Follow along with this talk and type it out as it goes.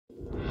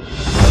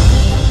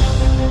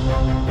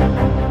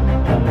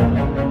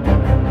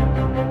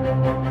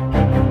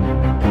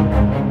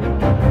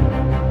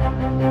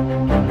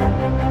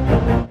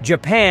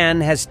Japan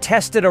has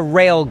tested a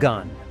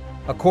railgun.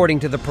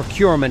 According to the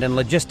Procurement and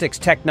Logistics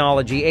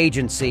Technology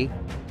Agency,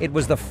 it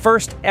was the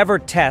first ever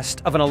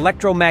test of an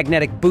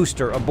electromagnetic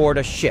booster aboard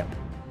a ship.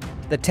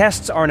 The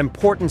tests are an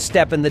important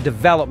step in the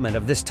development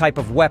of this type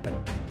of weapon.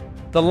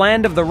 The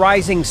Land of the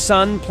Rising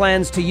Sun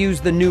plans to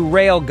use the new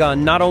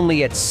railgun not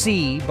only at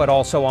sea, but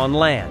also on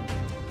land.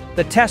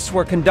 The tests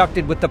were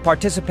conducted with the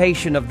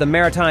participation of the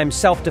Maritime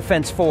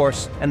Self-Defense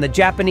Force and the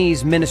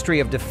Japanese Ministry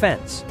of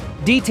Defense.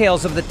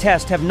 Details of the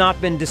test have not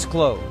been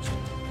disclosed.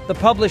 The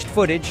published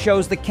footage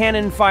shows the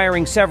cannon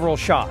firing several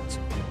shots.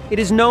 It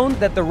is known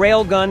that the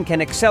railgun can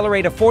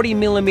accelerate a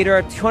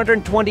 40mm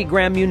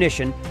 220-gram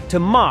munition to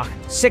Mach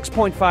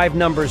 6.5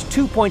 numbers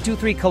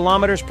 2.23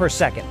 kilometers per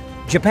second.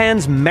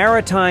 Japan's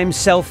Maritime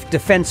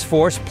Self-Defense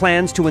Force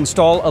plans to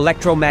install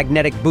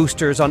electromagnetic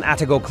boosters on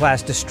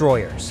Atago-class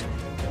destroyers.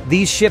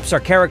 These ships are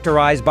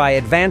characterized by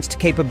advanced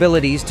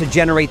capabilities to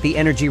generate the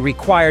energy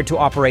required to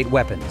operate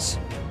weapons.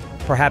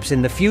 Perhaps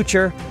in the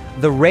future,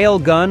 the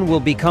railgun will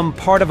become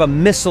part of a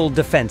missile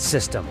defense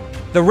system.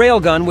 The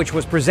railgun, which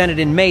was presented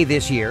in May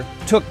this year,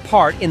 took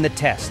part in the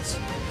tests.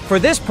 For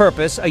this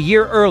purpose, a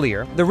year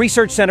earlier, the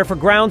Research Center for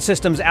Ground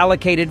Systems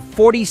allocated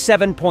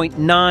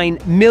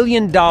 $47.9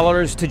 million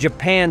to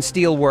Japan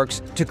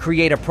Steelworks to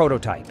create a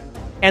prototype.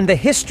 And the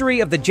history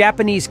of the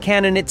Japanese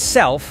cannon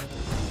itself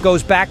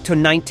goes back to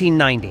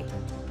 1990.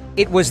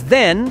 It was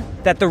then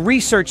that the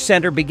Research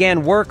Center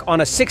began work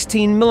on a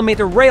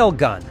 16mm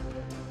railgun.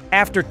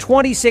 After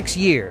 26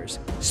 years,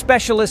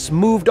 specialists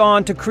moved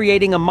on to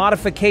creating a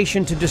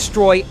modification to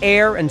destroy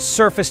air and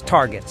surface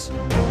targets.